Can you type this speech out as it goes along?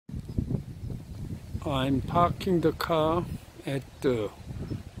I'm parking the car at the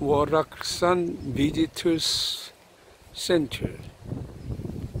Wolaksan Visitors Center.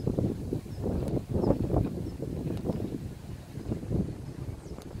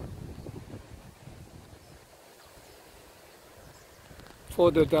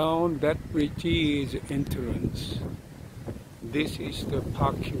 Further down, that bridge is entrance. This is the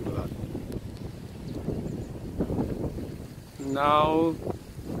parking lot. Now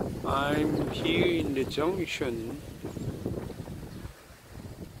I'm here in the junction.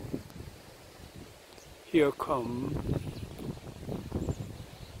 Here come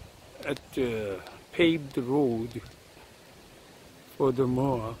at the paved road.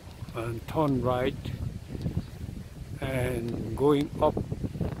 Furthermore, and turn right and going up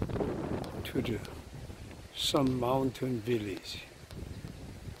to some mountain village.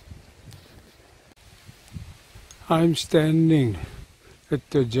 I'm standing at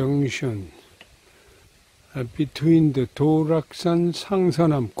the junction between the Doraksan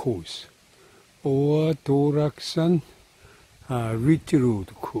Sangsanam course or Doraksan Ridge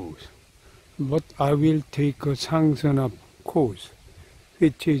Road course. But I will take a Sangsanam course,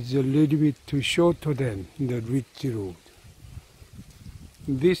 which is a little bit shorter than the Ridge Road.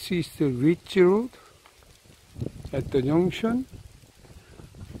 This is the Ridge Road at the junction,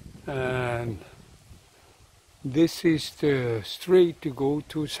 and this is the straight to go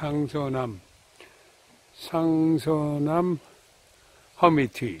to Sangsanam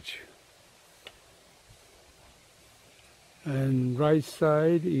Hermitage. And right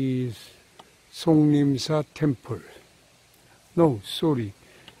side is Songnimsa Temple. No, sorry,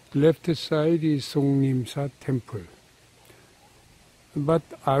 left side is Songnimsa Temple. But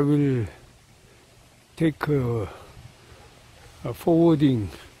I will take a forwarding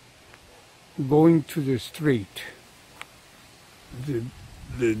going to the straight,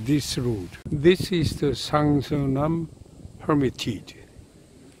 this road. This is the Sangsanam Hermitage.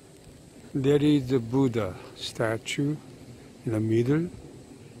 There is the Buddha statue in the middle.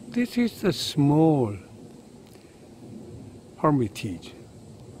 This is the small hermitage.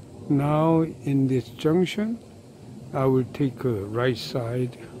 Now in this junction, I will take a right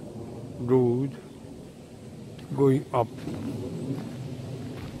side road going up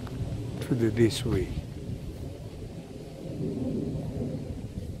to this way.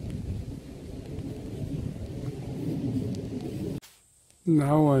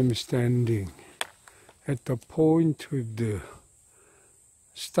 Now I'm standing at the point of the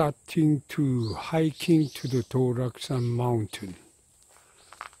starting to hiking to the Doraksan mountain.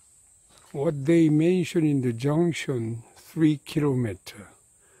 What they mention in the junction, 3 kilometers,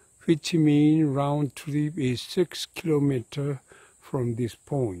 which means round trip is 6 kilometers from this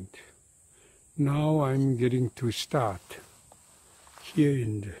point. Now I'm getting to start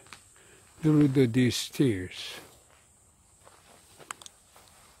here through these stairs.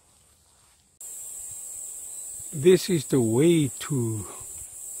 This is the way to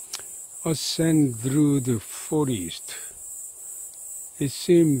ascend through the forest. It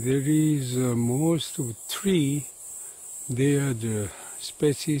seems there is most of tree. They are the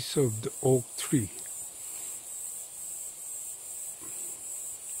species of the oak tree.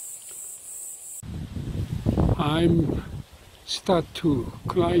 I'm start to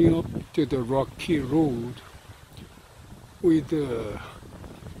climb up to the rocky road with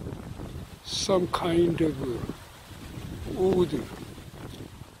some kind of wood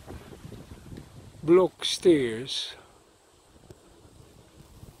block stairs.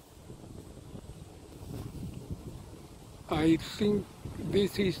 I think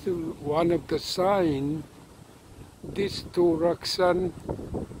this is one of the signs. This Doraksan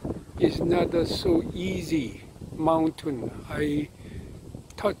is not a so easy mountain I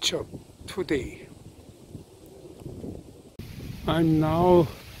touch up today. I'm now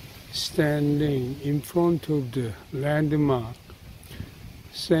standing in front of the landmark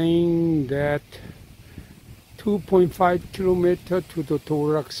saying that 2.5 kilometers to the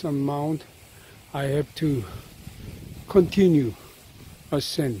Doraksan Mount I have to continue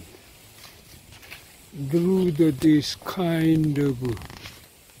ascend through this kind of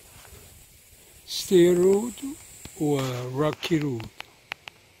stair road or rocky road.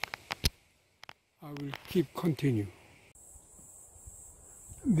 I will keep continue.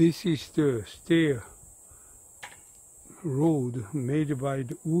 This is the stair road made by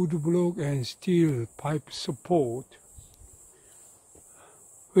the wood block and steel pipe support,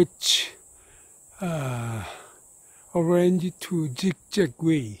 which arranged to zigzag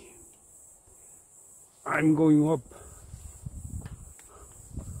way. I'm going up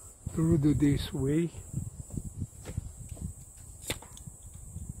through this way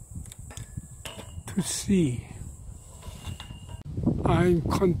to see. I'm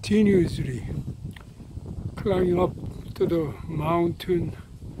continuously climbing up to the mountain,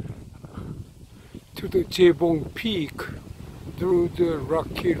 to the Daegang Peak, through the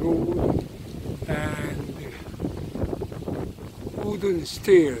rocky road and wooden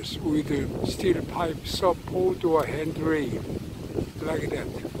stairs with a steel pipe support or handrail, like that.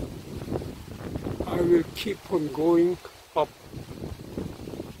 I will keep on going up.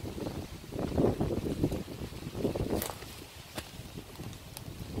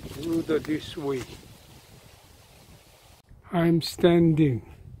 Through this way. I'm standing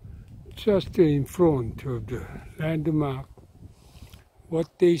just in front of the landmark. What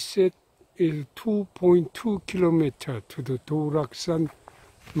they said is 2.2 kilometers to the Doraksan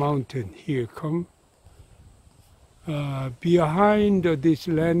mountain. Here come. Behind this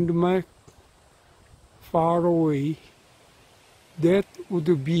landmark, far away, that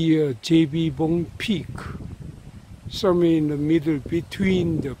would be a Daegang Peak, somewhere in the middle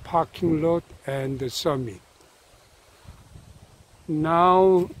between the parking lot and the summit.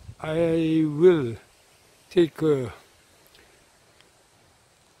 Now I will take a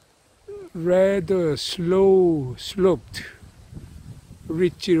rather slow sloped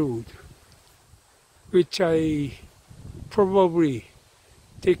ridge road, which I probably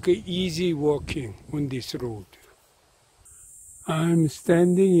take a easy walking on this road. I'm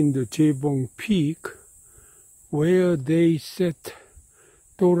standing in the Daegang Peak, where they said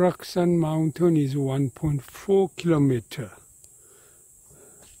Doraksan mountain is 1.4 kilometers.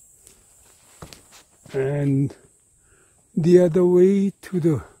 And the other way to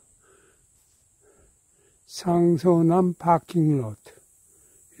the Sangso-nam parking lot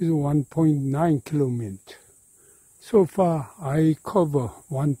is 1.9 kilometers. So far I cover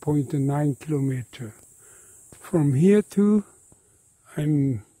 1.9 kilometers. From here to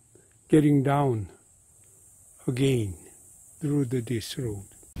I'm getting down again through this road.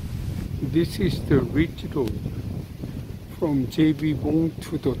 This is the ridge road from Daegang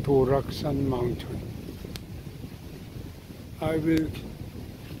to the Doraksan mountain. I will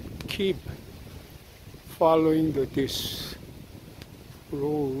keep following this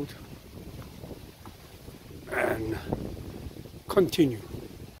road and continue.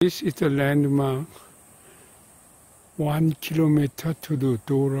 This is the landmark, 1 kilometer to the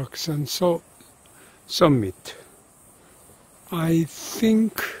Wolaksan summit. I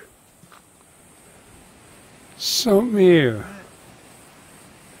think somewhere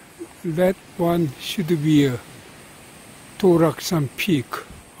that one should be a Wolaksan peak,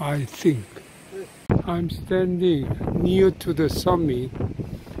 I think. I'm standing near to the summit.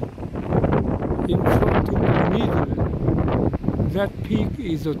 In front of the middle, that peak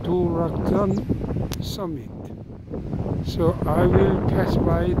is a Wolaksan summit. So I will pass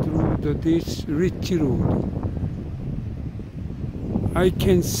by through this ridge road. I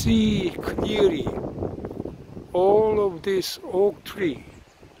can see clearly all of this oak tree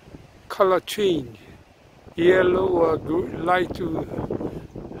color change, yellow or light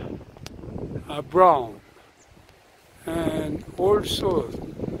brown, and also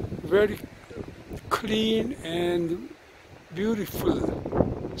very clean and beautiful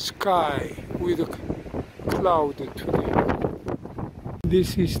sky with a cloud today.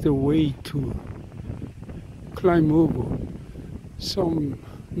 This is the way to climb over some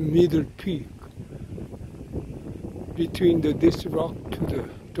middle peak between this rock to the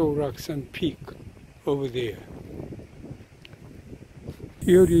Doraksan peak over there.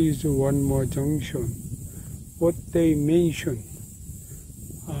 Here is one more junction. What they mentioned,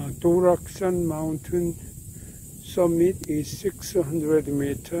 Doraksan mountain summit is 600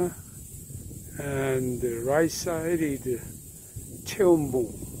 meters, and the right side is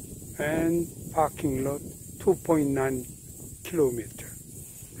Chungcheongbuk and parking lot 2.9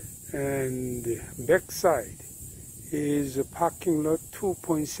 kilometers, and the back side is a parking lot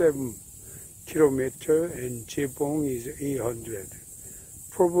 2.7 kilometers, and Daegang is 800.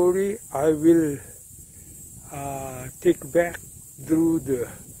 Probably I will take back through the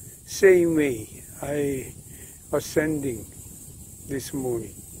same way I ascending this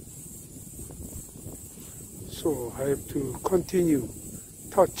morning. So I have to continue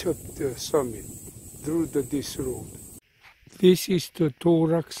touch up the summit through this road. This is the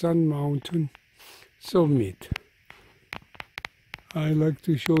Doraksan mountain summit. I like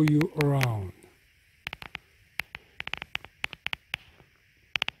to show you around.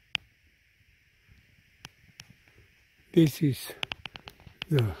 This is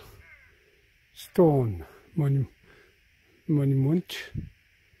the stone monument,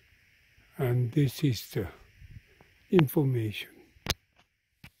 and this is the information.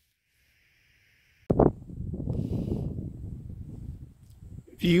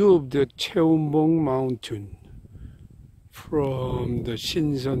 view of the Chungcheongbuk mountain from the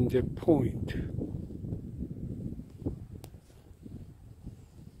Shinseondae point.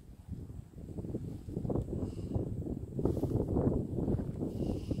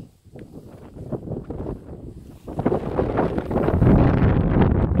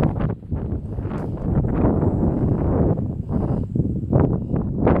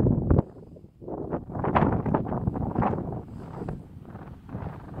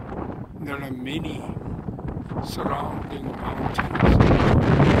 There are many surrounding mountains.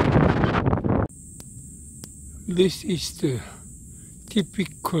 This is the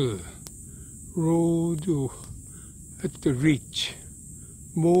typical road at the ridge.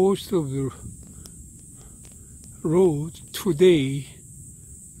 Most of the road today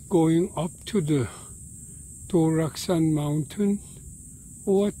going up to the Doraksan mountain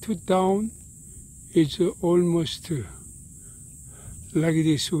or to down is almost like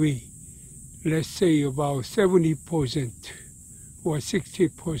this way. Let's say about 70% or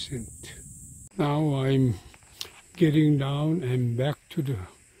 60%. Now I'm getting down and back to the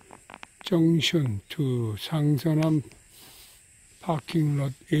junction to Sangsanam parking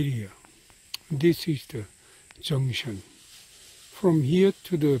lot area. This is the junction. From here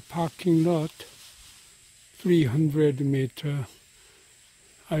to the parking lot, 300 meters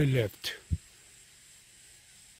I left.